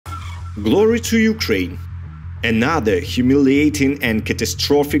Glory to Ukraine! Another humiliating and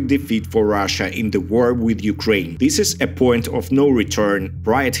catastrophic defeat for Russia in the war with Ukraine. This is a point of no return.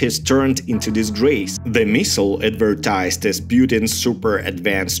 Pride has turned into disgrace. The missile, advertised as Putin's super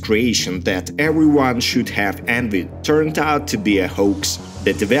advanced creation that everyone should have envied, turned out to be a hoax.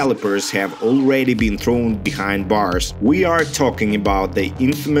 The developers have already been thrown behind bars. We are talking about the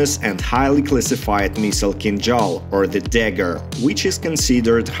infamous and highly classified missile Kinzhal, or the Dagger, which is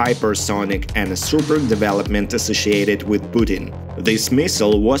considered hypersonic and a super development associated with Putin. This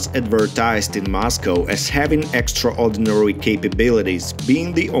missile was advertised in Moscow as having extraordinary capabilities,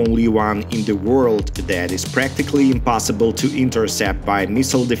 being the only one in the world that is practically impossible to intercept by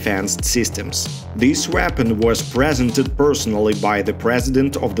missile defense systems. This weapon was presented personally by the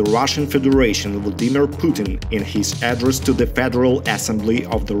President of the Russian Federation, Vladimir Putin, in his address to the Federal Assembly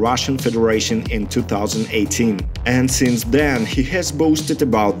of the Russian Federation in 2018. And since then, he has boasted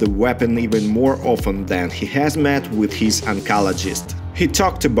about the weapon even more often than he has met with his oncologist. He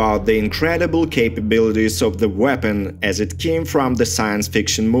talked about the incredible capabilities of the weapon as it came from the science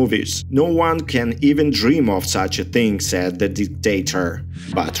fiction movies. No one can even dream of such a thing, said the dictator.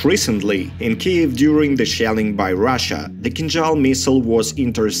 But recently, in Kyiv during the shelling by Russia, the Kinzhal missile was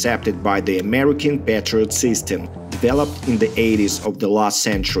intercepted by the American Patriot system, developed in the 80s of the last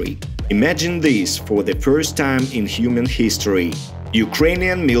century. Imagine this for the first time in human history.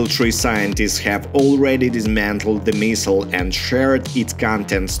 Ukrainian military scientists have already dismantled the missile and shared its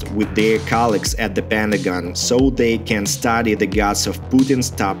contents with their colleagues at the Pentagon so they can study the guts of Putin's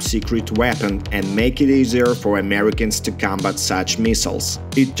top-secret weapon and make it easier for Americans to combat such missiles.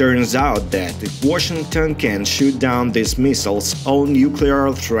 It turns out that if Washington can shoot down these missiles, all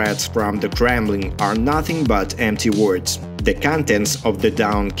nuclear threats from the Kremlin are nothing but empty words. The contents of the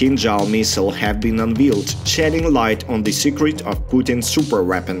downed Kinzhal missile have been unveiled, shedding light on the secret of Putin's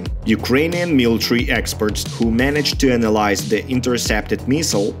superweapon. Ukrainian military experts who managed to analyze the intercepted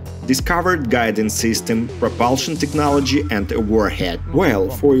missile discovered guidance system, propulsion technology and a warhead.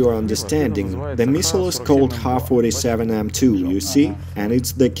 Well, for your understanding, the missile is called Ha-47M2, you see, and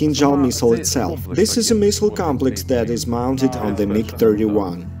it's the Kinzhal missile itself. This is a missile complex that is mounted on the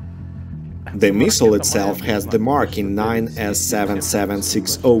MiG-31. The missile itself has the marking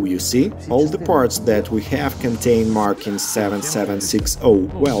 9S7760, you see? All the parts that we have contain marking 7760,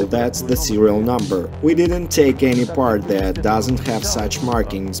 well, that's the serial number. We didn't take any part that doesn't have such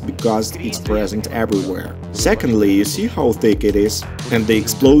markings because it's present everywhere. Secondly, you see how thick it is? And the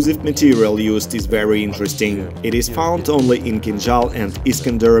explosive material used is very interesting. It is found only in Kinzhal and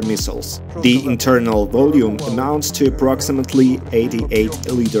Iskander missiles. The internal volume amounts to approximately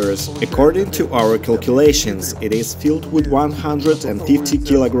 88 liters. According to our calculations, it is filled with 150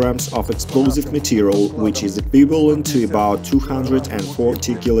 kilograms of explosive material, which is equivalent to about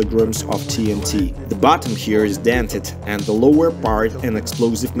 240 kilograms of TNT. The bottom here is dented, and the lower part and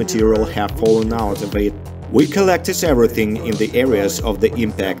explosive material have fallen out of it. We collected everything in the areas of the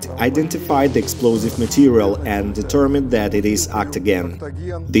impact, identified the explosive material and determined that it is octagon.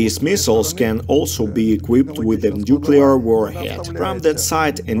 These missiles can also be equipped with a nuclear warhead. From that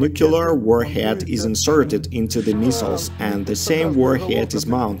side, a nuclear warhead is inserted into the missiles and the same warhead is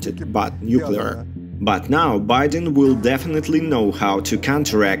mounted, but nuclear. But now Biden will definitely know how to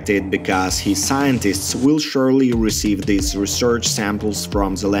counteract it because his scientists will surely receive these research samples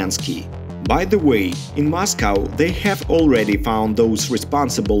from Zelensky. By the way, in Moscow they have already found those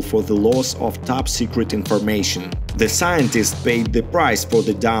responsible for the loss of top-secret information. The scientists paid the price for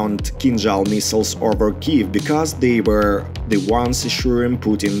the downed Kinzhal missiles over Kyiv because they were the ones assuring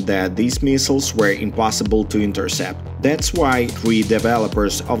Putin that these missiles were impossible to intercept. That's why 3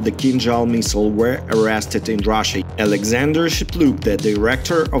 developers of the Kinzhal missile were arrested in Russia. Alexander Shipluk, the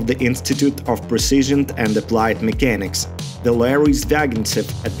director of the Institute of Precision and Applied Mechanics, Valery Zvagintsev,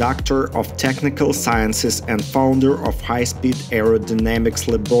 a doctor of technical sciences and founder of High-Speed Aerodynamics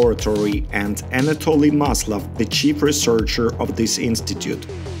Laboratory, and Anatoly Maslov, the chief researcher of this institute.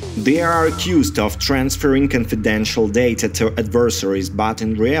 They are accused of transferring confidential data to adversaries, but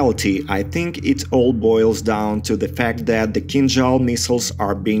in reality, I think it all boils down to the fact that the Kinzhal missiles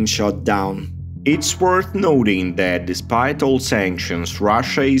are being shot down. It's worth noting that despite all sanctions,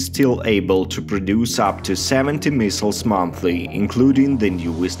 Russia is still able to produce up to 70 missiles monthly, including the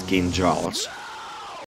newest Kinzhals.